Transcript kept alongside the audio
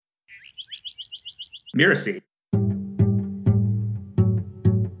Mirasee.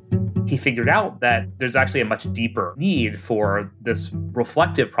 He figured out that there's actually a much deeper need for this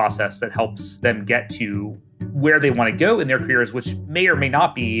reflective process that helps them get to where they want to go in their careers, which may or may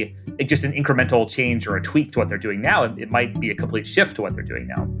not be just an incremental change or a tweak to what they're doing now. It might be a complete shift to what they're doing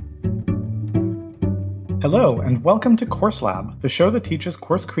now. Hello, and welcome to Course Lab, the show that teaches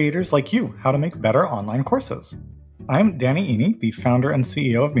course creators like you how to make better online courses. I'm Danny Iny, the founder and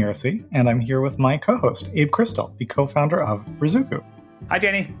CEO of Mirasee, and I'm here with my co-host, Abe Crystal, the co-founder of Ruzuku. Hi,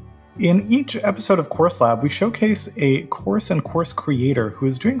 Danny. In each episode of Course Lab, we showcase a course and course creator who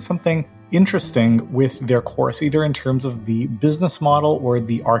is doing something interesting with their course, either in terms of the business model or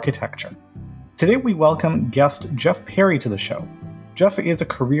the architecture. Today, we welcome guest Jeff Perry to the show. Jeff is a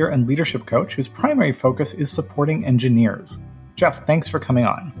career and leadership coach whose primary focus is supporting engineers. Jeff, thanks for coming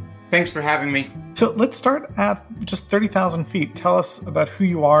on. Thanks for having me. So let's start at just 30,000 feet. Tell us about who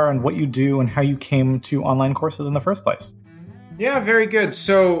you are and what you do and how you came to online courses in the first place. Yeah, very good.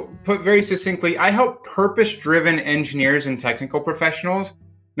 So, put very succinctly, I help purpose-driven engineers and technical professionals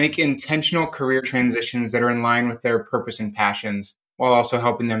make intentional career transitions that are in line with their purpose and passions, while also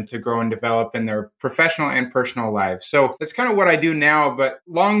helping them to grow and develop in their professional and personal lives. So that's kind of what I do now. But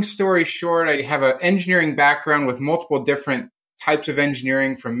long story short, I have an engineering background with multiple different types of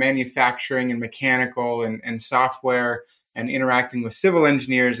engineering, from manufacturing and mechanical and software, and interacting with civil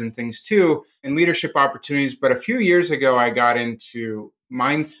engineers and things too, and leadership opportunities. But a few years ago, I got into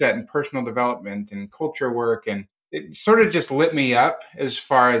mindset and personal development and culture work, and it sort of just lit me up as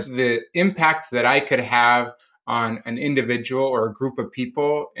far as the impact that I could have on an individual or a group of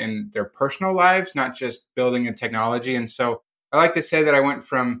people in their personal lives, not just building a technology. And so I like to say that I went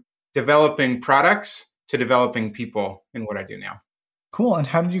from developing products to developing people in what I do now. Cool. And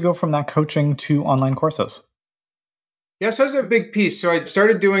how did you go from that coaching to online courses? Yeah, so it was a big piece. So I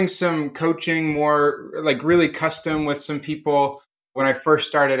started doing some coaching more like really custom with some people when I first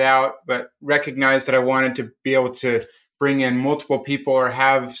started out, but recognized that I wanted to be able to bring in multiple people or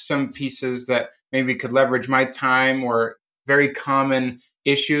have some pieces that maybe could leverage my time or very common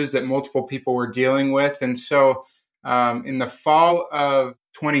issues that multiple people were dealing with. And so in the fall of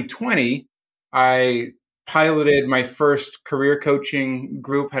 2020, I piloted my first career coaching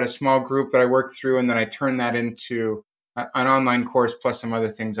group, had a small group that I worked through, and then I turned that into an online course plus some other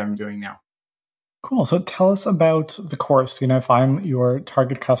things I'm doing now. Cool. So tell us about the course. If I'm your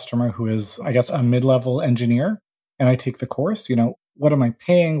target customer who is, I guess, a mid-level engineer, and I take the course, what am I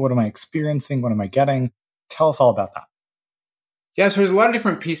paying? What am I experiencing? What am I getting? Tell us all about that. Yeah, so there's a lot of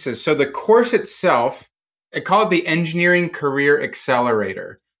different pieces. So the course itself, I call it the Engineering Career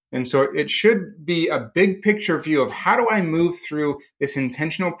Accelerator. And so it should be a big picture view of how do I move through this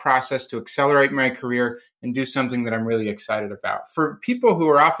intentional process to accelerate my career and do something that I'm really excited about. For people who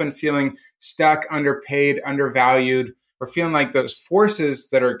are often feeling stuck, underpaid, undervalued, or feeling like those forces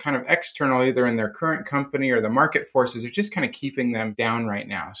that are kind of external, either in their current company or the market forces, are just kind of keeping them down right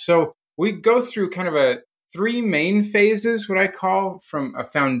now. So we go through kind of three main phases, what I call, from a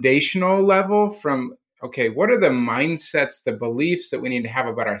foundational level, from okay, what are the mindsets, the beliefs that we need to have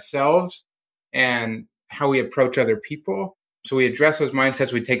about ourselves and how we approach other people? So we address those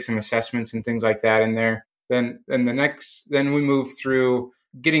mindsets. We take some assessments and things like that in there. Then we move through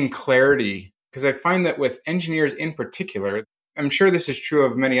getting clarity, because I find that with engineers in particular, I'm sure this is true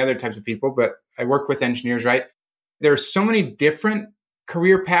of many other types of people, but I work with engineers, right? There are so many different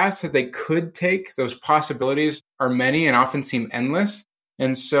career paths that they could take. Those possibilities are many and often seem endless.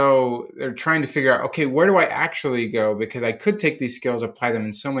 And so they're trying to figure out, okay, where do I actually go? Because I could take these skills, apply them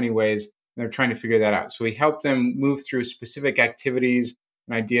in so many ways. And they're trying to figure that out. So we help them move through specific activities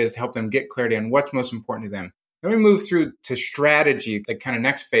and ideas to help them get clarity on what's most important to them. Then we move through to strategy, the kind of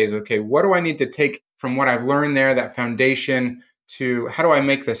next phase. Okay, what do I need to take from what I've learned there, that foundation, to how do I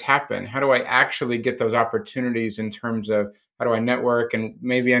make this happen? How do I actually get those opportunities in terms of how do I network? And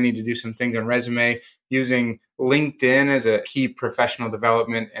maybe I need to do some things on resume, using LinkedIn as a key professional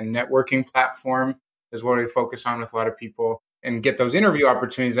development and networking platform is what we focus on with a lot of people, and get those interview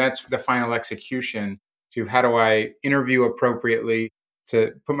opportunities. That's the final execution to how do I interview appropriately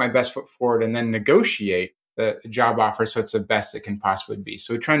to put my best foot forward and then negotiate the job offer so it's the best it can possibly be.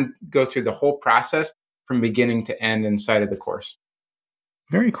 So we try and go through the whole process from beginning to end inside of the course.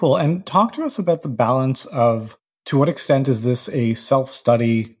 Very cool. And talk to us about the balance of, to what extent is this a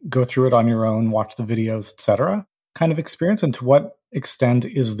self-study, go through it on your own, watch the videos, etc. kind of experience? And to what extent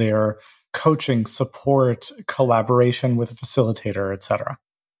is there coaching, support, collaboration with a facilitator, etc.?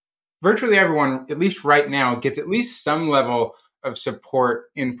 Virtually everyone, at least right now, gets at least some level of support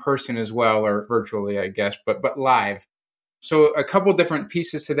in person as well, or virtually, I guess, but live. So a couple different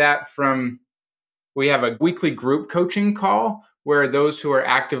pieces to that, from We have a weekly group coaching call where those who are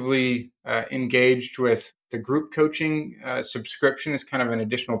actively engaged with the group coaching subscription is kind of an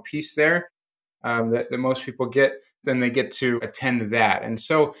additional piece there that most people get. Then they get to attend that. And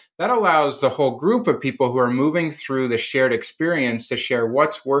so that allows the whole group of people who are moving through the shared experience to share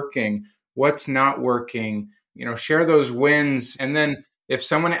what's working, what's not working, share those wins. And then if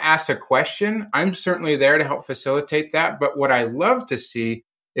someone asks a question, I'm certainly there to help facilitate that. But what I love to see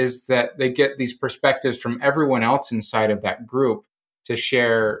is that they get these perspectives from everyone else inside of that group to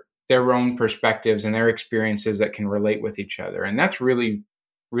share their own perspectives and their experiences that can relate with each other. And that's really,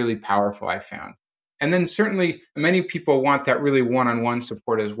 really powerful, I found. And then certainly many people want that really one-on-one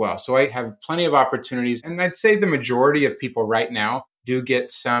support as well. So I have plenty of opportunities. And I'd say the majority of people right now do get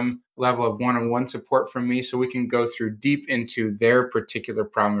some level of one-on-one support from me so we can go through deep into their particular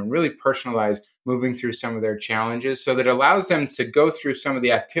problem and really personalize moving through some of their challenges so that it allows them to go through some of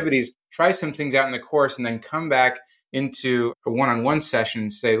the activities, try some things out in the course, and then come back into a one-on-one session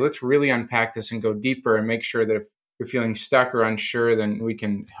and say, let's really unpack this and go deeper and make sure that if you're feeling stuck or unsure, then we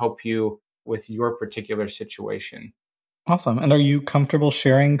can help you with your particular situation. Awesome. And are you comfortable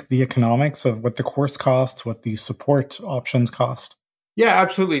sharing the economics of what the course costs, what the support options cost? Yeah,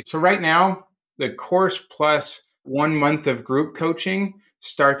 absolutely. So right now, the course plus 1 month of group coaching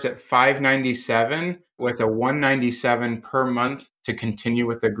starts at $597 with a $197 per month to continue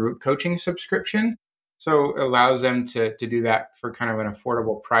with the group coaching subscription. So it allows them to do that for kind of an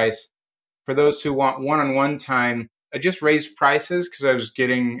affordable price. For those who want one-on-one time, I just raised prices because I was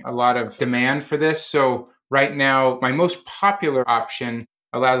getting a lot of demand for this. So right now, my most popular option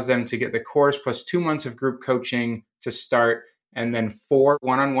allows them to get the course plus 2 months of group coaching to start, and then 4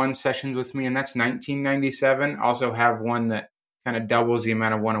 one-on-one sessions with me, and that's $19.97. Also have one that kind of doubles the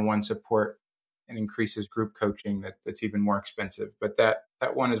amount of one-on-one support and increases group coaching that's even more expensive. But that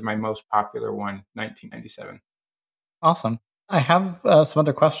one is my most popular one, $19.97. Awesome. I have some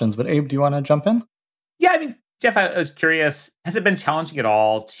other questions, but Abe, do you want to jump in? Yeah, I mean, Jeff, I was curious, has it been challenging at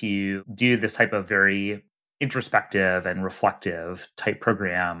all to do this type of very introspective and reflective type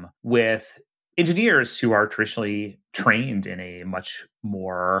program with engineers who are traditionally trained in a much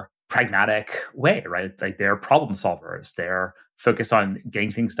more pragmatic way, right? Like they're problem solvers. They're focused on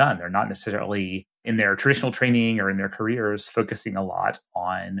getting things done. They're not necessarily in their traditional training or in their careers focusing a lot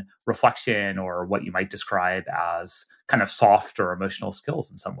on reflection or what you might describe as kind of soft or emotional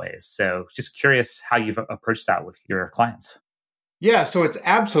skills in some ways. So just curious how you've approached that with your clients. Yeah, so it's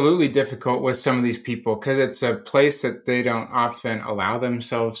absolutely difficult with some of these people because it's a place that they don't often allow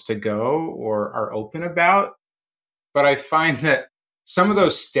themselves to go or are open about. But I find that some of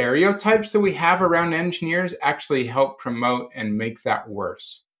those stereotypes that we have around engineers actually help promote and make that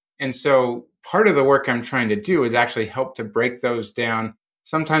worse. And so part of the work I'm trying to do is actually help to break those down.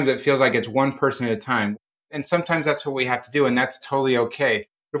 Sometimes it feels like it's one person at a time. And sometimes that's what we have to do, and that's totally okay.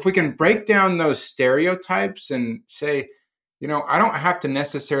 But if we can break down those stereotypes and say, I don't have to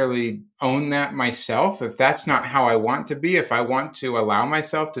necessarily own that myself if that's not how I want to be. If I want to allow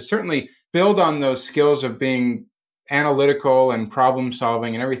myself to certainly build on those skills of being analytical and problem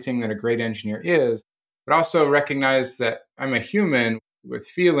solving and everything that a great engineer is, but also recognize that I'm a human with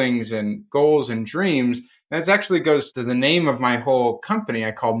feelings and goals and dreams. That actually goes to the name of my whole company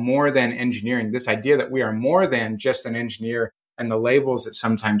I call More Than Engineering, this idea that we are more than just an engineer and the labels that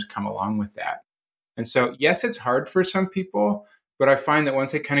sometimes come along with that. And so, yes, it's hard for some people, but I find that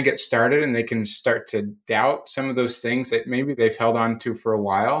once they kind of get started and they can start to doubt some of those things that maybe they've held on to for a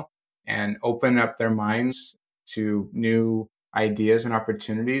while and open up their minds to new ideas and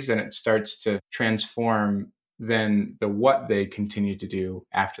opportunities, and it starts to transform then the what they continue to do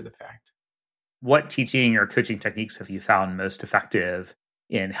after the fact. What teaching or coaching techniques have you found most effective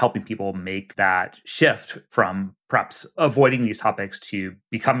in helping people make that shift from perhaps avoiding these topics to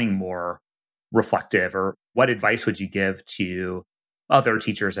becoming more reflective? Or what advice would you give to other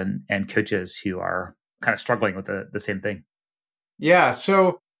teachers and coaches who are kind of struggling with the same thing? Yeah.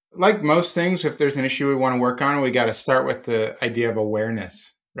 So like most things, if there's an issue we want to work on, we got to start with the idea of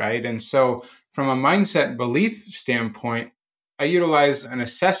awareness, right? And so from a mindset belief standpoint, I utilize an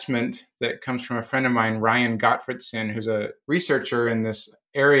assessment that comes from a friend of mine, Ryan Gottfredson, who's a researcher in this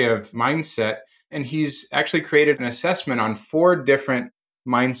area of mindset. And he's actually created an assessment on 4 different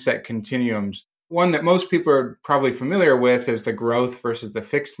mindset continuums. One that most people are probably familiar with is the growth versus the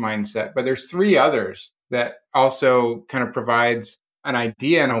fixed mindset, but there's 3 others that also kind of provides an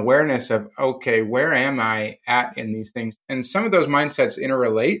idea and awareness of, okay, where am I at in these things? And some of those mindsets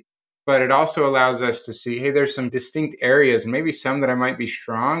interrelate, but it also allows us to see, hey, there's some distinct areas, and maybe some that I might be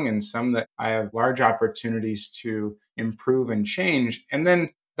strong and some that I have large opportunities to improve and change. And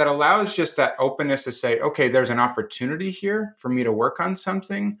then that allows just that openness to say, okay, there's an opportunity here for me to work on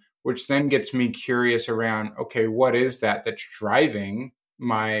something, which then gets me curious around, okay, what is that that's driving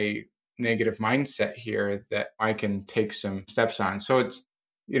my negative mindset here that I can take some steps on? So it's,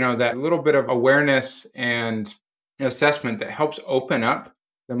 that little bit of awareness and assessment that helps open up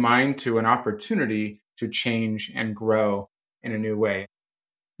the mind to an opportunity to change and grow in a new way.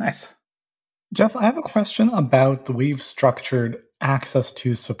 Nice. Jeff, I have a question about the way you've structured access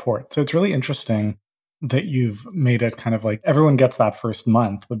to support. So it's really interesting that you've made it kind of like everyone gets that first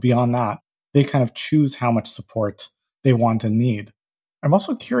month, but beyond that, they kind of choose how much support they want and need. I'm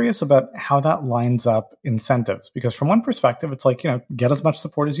also curious about how that lines up incentives, because from one perspective, it's like, get as much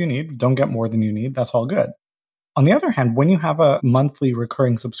support as you need. Don't get more than you need. That's all good. On the other hand, when you have a monthly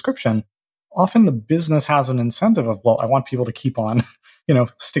recurring subscription, often the business has an incentive of, well, I want people to keep on,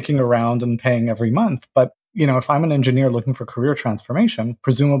 sticking around and paying every month. But, if I'm an engineer looking for career transformation,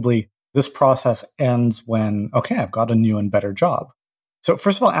 presumably this process ends when, okay, I've got a new and better job. So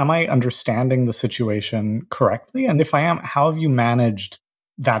first of all, am I understanding the situation correctly? And if I am, how have you managed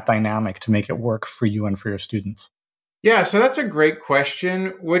that dynamic to make it work for you and for your students? Yeah, so that's a great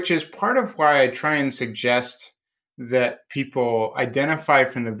question, which is part of why I try and suggest that people identify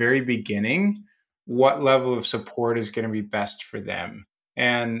from the very beginning what level of support is going to be best for them.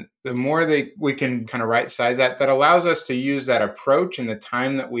 And the more we can kind of right size that allows us to use that approach in the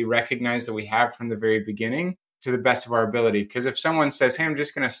time that we recognize that we have from the very beginning to the best of our ability. Because if someone says, hey, I'm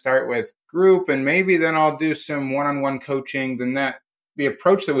just going to start with group and maybe then I'll do some one-on-one coaching, then the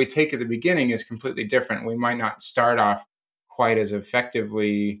approach that we take at the beginning is completely different. We might not start off quite as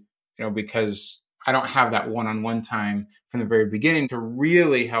effectively, because I don't have that one-on-one time from the very beginning to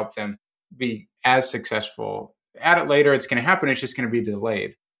really help them be as successful. At it later, it's going to happen. It's just going to be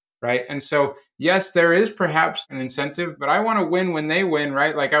delayed, right? And so, yes, there is perhaps an incentive, but I want to win when they win,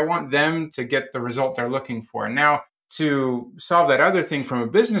 right? Like I want them to get the result they're looking for. Now, to solve that other thing from a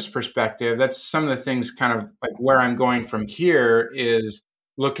business perspective, that's some of the things kind of like where I'm going from here is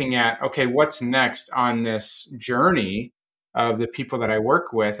looking at, okay, what's next on this journey of the people that I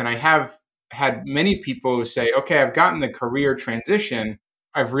work with? And I have had many people who say, okay, I've gotten the career transition.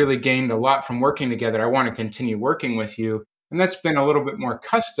 I've really gained a lot from working together. I want to continue working with you. And that's been a little bit more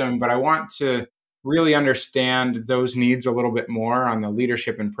custom, but I want to really understand those needs a little bit more on the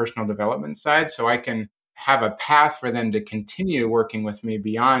leadership and personal development side so I can have a path for them to continue working with me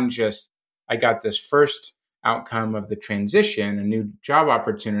beyond just, I got this first outcome of the transition, a new job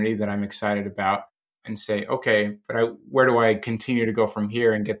opportunity that I'm excited about, and say, okay, but where do I continue to go from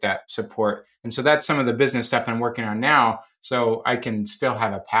here and get that support? And so that's some of the business stuff that I'm working on now, so I can still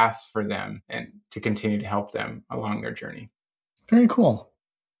have a path for them and to continue to help them along their journey. Very cool.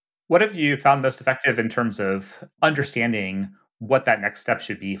 What have you found most effective in terms of understanding what that next step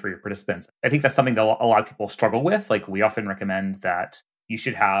should be for your participants? I think that's something that a lot of people struggle with. Like we often recommend that you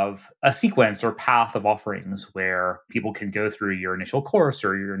should have a sequence or path of offerings where people can go through your initial course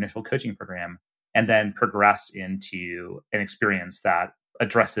or your initial coaching program and then progress into an experience that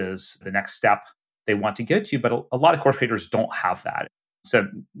addresses the next step they want to get to. But a lot of course creators don't have that. So,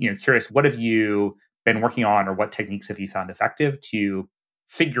 curious, what have you been working on or what techniques have you found effective to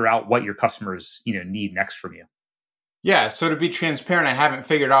figure out what your customers, need next from you? Yeah. So to be transparent, I haven't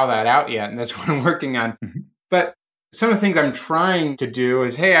figured all that out yet. And that's what I'm working on. Mm-hmm. But some of the things I'm trying to do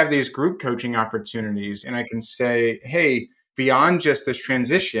is, hey, I have these group coaching opportunities and I can say, hey, beyond just this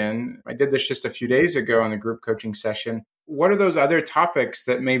transition, I did this just a few days ago in the group coaching session. What are those other topics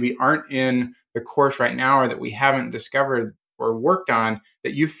that maybe aren't in the course right now or that we haven't discovered or worked on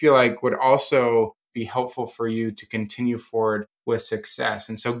that you feel like would also be helpful for you to continue forward with success?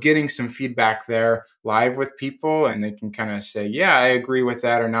 And so getting some feedback there live with people and they can kind of say, yeah, I agree with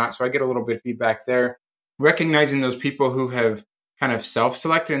that or not. So I get a little bit of feedback there. Recognizing those people who have kind of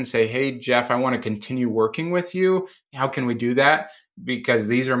self-selected and say, hey, Jeff, I want to continue working with you. How can we do that? Because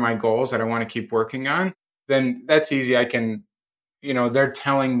these are my goals that I want to keep working on. Then that's easy. I can, they're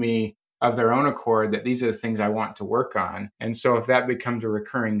telling me of their own accord that these are the things I want to work on. And so if that becomes a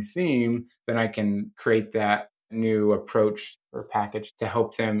recurring theme, then I can create that new approach or package to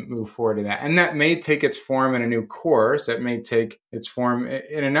help them move forward to that. And that may take its form in a new course. That may take its form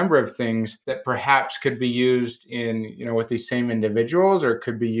in a number of things that perhaps could be used in, with these same individuals, or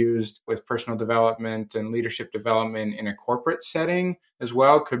could be used with personal development and leadership development in a corporate setting as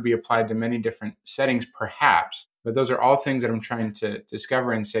well. Could be applied to many different settings, perhaps. But those are all things that I'm trying to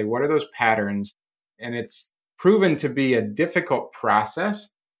discover and say, what are those patterns? And it's proven to be a difficult process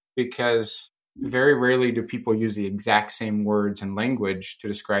because very rarely do people use the exact same words and language to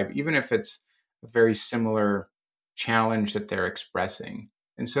describe, even if it's a very similar challenge that they're expressing.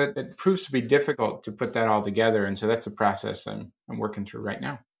 And so it proves to be difficult to put that all together. And so that's a process I'm working through right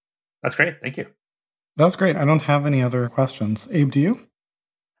now. That's great. Thank you. That's great. I don't have any other questions. Abe, do you?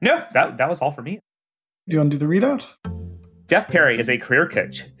 No, that was all for me. Do you want to do the readout? Jeff Perry is a career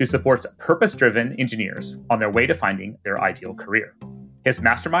coach who supports purpose-driven engineers on their way to finding their ideal career. His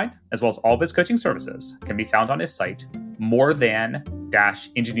mastermind, as well as all of his coaching services, can be found on his site,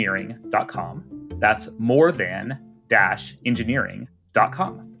 morethan-engineering.com. That's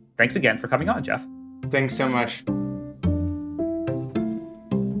morethan-engineering.com. Thanks again for coming on, Jeff. Thanks so much.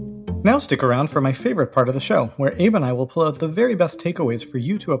 Now stick around for my favorite part of the show, where Abe and I will pull out the very best takeaways for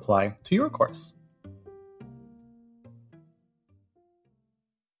you to apply to your course.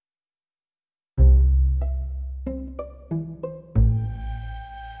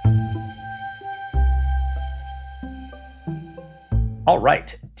 All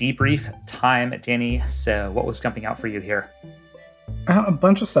right, debrief time, Danny. So what was jumping out for you here? A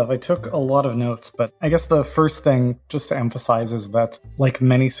bunch of stuff. I took a lot of notes, but I guess the first thing just to emphasize is that, like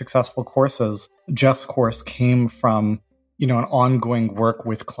many successful courses, Jeff's course came from, an ongoing work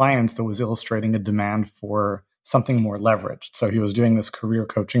with clients that was illustrating a demand for something more leveraged. So he was doing this career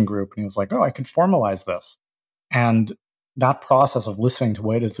coaching group and he was like, oh, I could formalize this. And that process of listening to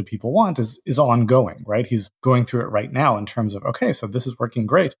what it is that people want is ongoing, right? He's going through it right now in terms of, okay, so this is working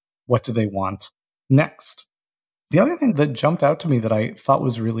great. What do they want next? The other thing that jumped out to me that I thought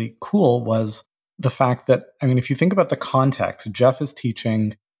was really cool was the fact that, if you think about the context, Jeff is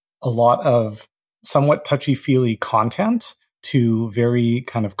teaching a lot of somewhat touchy-feely content to very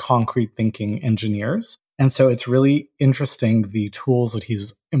kind of concrete thinking engineers. And so it's really interesting the tools that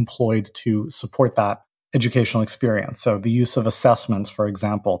he's employed to support that educational experience. So the use of assessments, for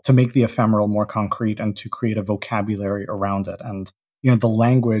example, to make the ephemeral more concrete and to create a vocabulary around it. And, the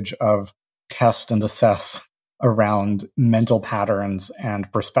language of test and assess around mental patterns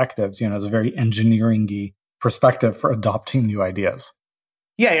and perspectives, is a very engineering-y perspective for adopting new ideas.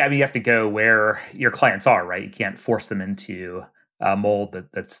 Yeah, you have to go where your clients are, right? You can't force them into a mold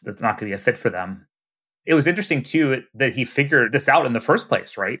that's not going to be a fit for them. It was interesting, too, that he figured this out in the first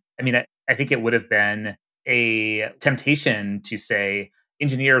place, right? I think it would have been a temptation to say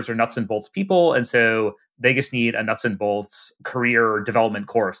engineers are nuts and bolts people, and so they just need a nuts and bolts career development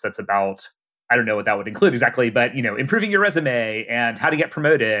course that's about, I don't know what that would include exactly, but, improving your resume and how to get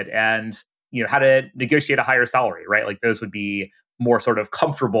promoted and, how to negotiate a higher salary, right? Like those would be more sort of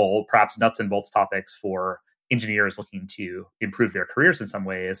comfortable, perhaps nuts and bolts topics for engineers looking to improve their careers in some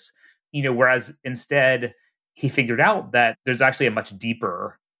ways. Whereas instead he figured out that there's actually a much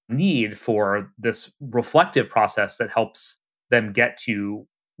deeper need for this reflective process that helps them get to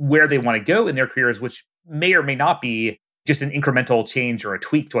where they want to go in their careers, which may or may not be just an incremental change or a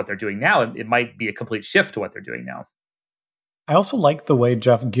tweak to what they're doing now. It might be a complete shift to what they're doing now. I also like the way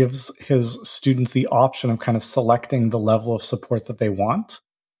Jeff gives his students the option of kind of selecting the level of support that they want.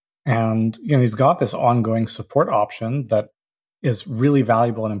 And, he's got this ongoing support option that is really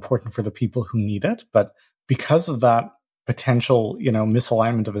valuable and important for the people who need it. But because of that potential,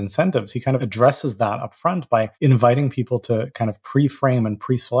 misalignment of incentives, he kind of addresses that up front by inviting people to kind of pre-frame and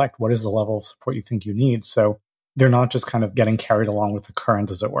pre-select what is the level of support you think you need. So they're not just kind of getting carried along with the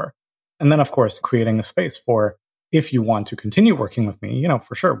current, as it were. And then, of course, creating a space for, if you want to continue working with me,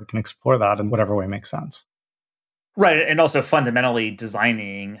 for sure, we can explore that in whatever way makes sense. Right. And also fundamentally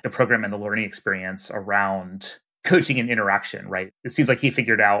designing the program and the learning experience around coaching and interaction, right? It seems like he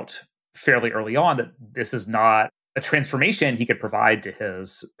figured out fairly early on that this is not a transformation he could provide to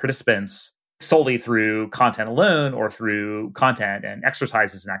his participants solely through content alone or through content and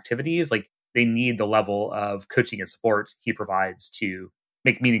exercises and activities. Like they need the level of coaching and support he provides to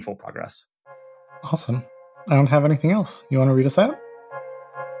make meaningful progress. Awesome. I don't have anything else. You want to read us out?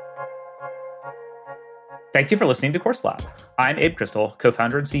 Thank you for listening to Course Lab. I'm Abe Crystal,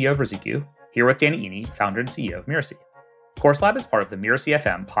 co-founder and CEO of Ruziku, here with Danny Iny, founder and CEO of Mirasee. Course Lab is part of the Mirasee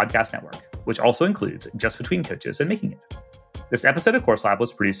FM podcast network, which also includes Just Between Coaches and Making It. This episode of Course Lab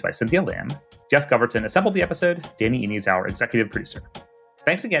was produced by Cynthia Lamb. Jeff Goverton assembled the episode. Danny Iny is our executive producer.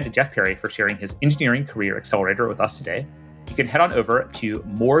 Thanks again to Jeff Perry for sharing his engineering career accelerator with us today. You can head on over to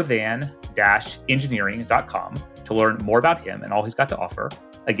morethan-engineering.com to learn more about him and all he's got to offer.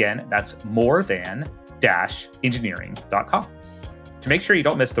 Again, that's morethan-engineering.com. To make sure you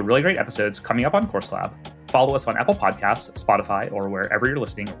don't miss the really great episodes coming up on Course Lab, follow us on Apple Podcasts, Spotify, or wherever you're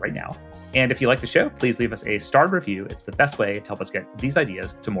listening right now. And if you like the show, please leave us a starred review. It's the best way to help us get these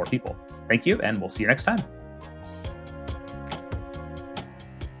ideas to more people. Thank you, and we'll see you next time.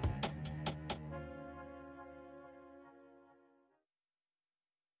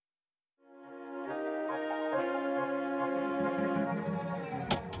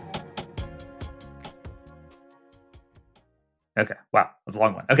 Okay. Wow. That's a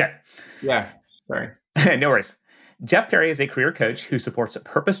long one. Okay. Yeah. Sorry. No worries. Jeff Perry is a career coach who supports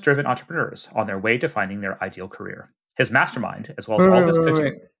purpose-driven entrepreneurs on their way to finding their ideal career. His mastermind, as well as all of his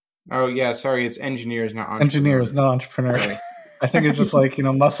coaching. Oh, yeah. Sorry. It's engineers, not entrepreneurs. Engineers, not entrepreneurs. I think it's just like,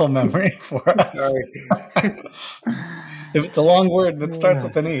 muscle memory for us. Sorry. If it's a long word that starts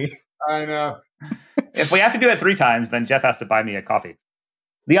with an E. I know. If we have to do it 3 times, then Jeff has to buy me a coffee.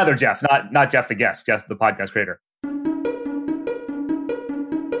 The other Jeff, not Jeff the guest, Jeff the podcast creator.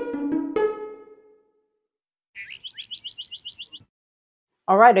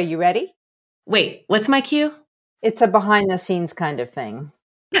 All right, are you ready? Wait, what's my cue? It's a behind the scenes kind of thing.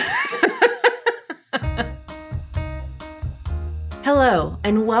 Hello,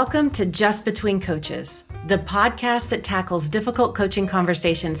 and welcome to Just Between Coaches, the podcast that tackles difficult coaching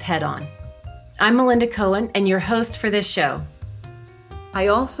conversations head on. I'm Melinda Cohen, and your host for this show. I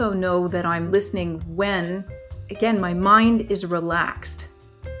also know that I'm listening when, again, my mind is relaxed.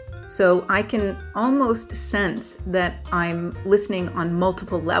 So I can almost sense that I'm listening on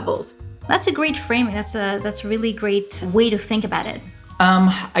multiple levels. That's a great framing. That's a really great way to think about it.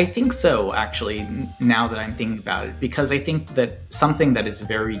 I think so, actually, now that I'm thinking about it, because I think that something that is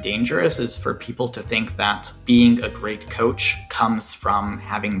very dangerous is for people to think that being a great coach comes from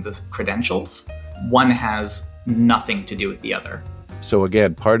having the credentials. One has nothing to do with the other. So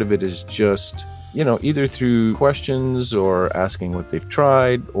again, part of it is just, either through questions or asking what they've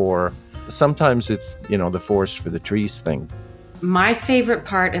tried, or sometimes it's, the forest for the trees thing. My favorite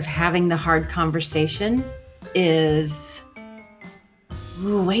part of having the hard conversation is...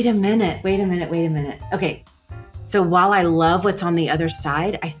 Ooh, wait a minute. Okay, so while I love what's on the other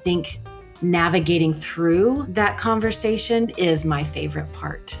side, I think navigating through that conversation is my favorite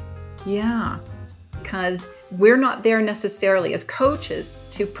part. Yeah, because we're not there necessarily as coaches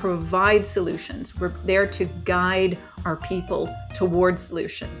to provide solutions. We're there to guide our people towards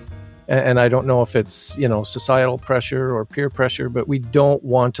solutions. And I don't know if it's, societal pressure or peer pressure, but we don't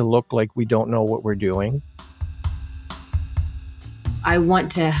want to look like we don't know what we're doing. I want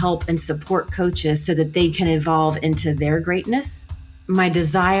to help and support coaches so that they can evolve into their greatness. My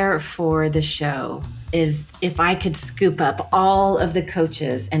desire for the show is if I could scoop up all of the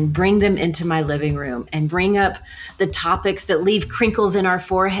coaches and bring them into my living room and bring up the topics that leave crinkles in our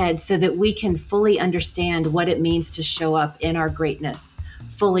forehead so that we can fully understand what it means to show up in our greatness,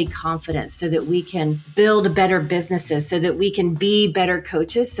 fully confident, so that we can build better businesses, so that we can be better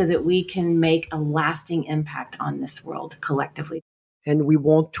coaches, so that we can make a lasting impact on this world collectively. And we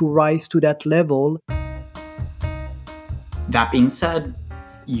want to rise to that level. That being said,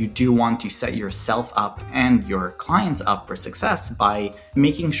 you do want to set yourself up and your clients up for success by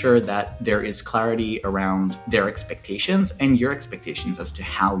making sure that there is clarity around their expectations and your expectations as to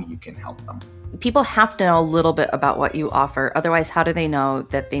how you can help them. People have to know a little bit about what you offer. Otherwise, how do they know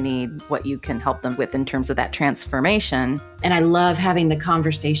that they need what you can help them with in terms of that transformation? And I love having the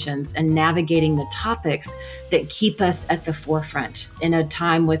conversations and navigating the topics that keep us at the forefront in a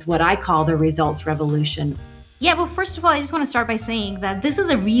time with what I call the results revolution. Yeah, well, first of all, I just want to start by saying that this is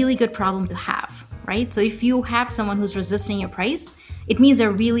a really good problem to have, right? So if you have someone who's resisting your price, it means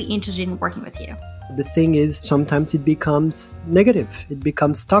they're really interested in working with you. The thing is, sometimes it becomes negative. It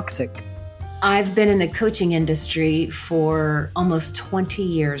becomes toxic. I've been in the coaching industry for almost 20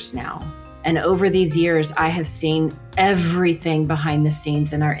 years now. And over these years, I have seen everything behind the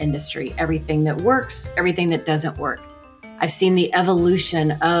scenes in our industry, everything that works, everything that doesn't work. I've seen the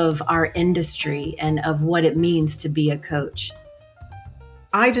evolution of our industry and of what it means to be a coach.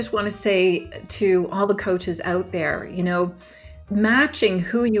 I just want to say to all the coaches out there, matching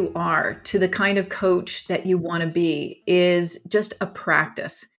who you are to the kind of coach that you want to be is just a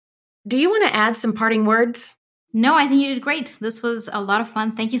practice. Do you want to add some parting words? No, I think you did great. This was a lot of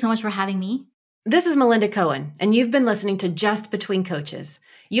fun. Thank you so much for having me. This is Melinda Cohen, and you've been listening to Just Between Coaches.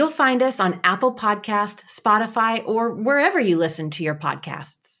 You'll find us on Apple Podcast, Spotify, or wherever you listen to your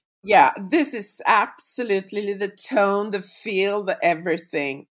podcasts. Yeah, this is absolutely the tone, the feel, the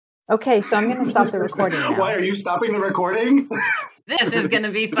everything. Okay, so I'm going to stop the recording now. Why are you stopping the recording? This is going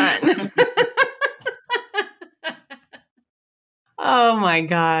to be fun. Oh my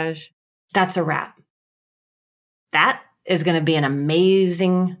gosh. That's a wrap. That is going to be an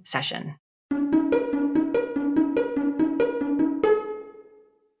amazing session.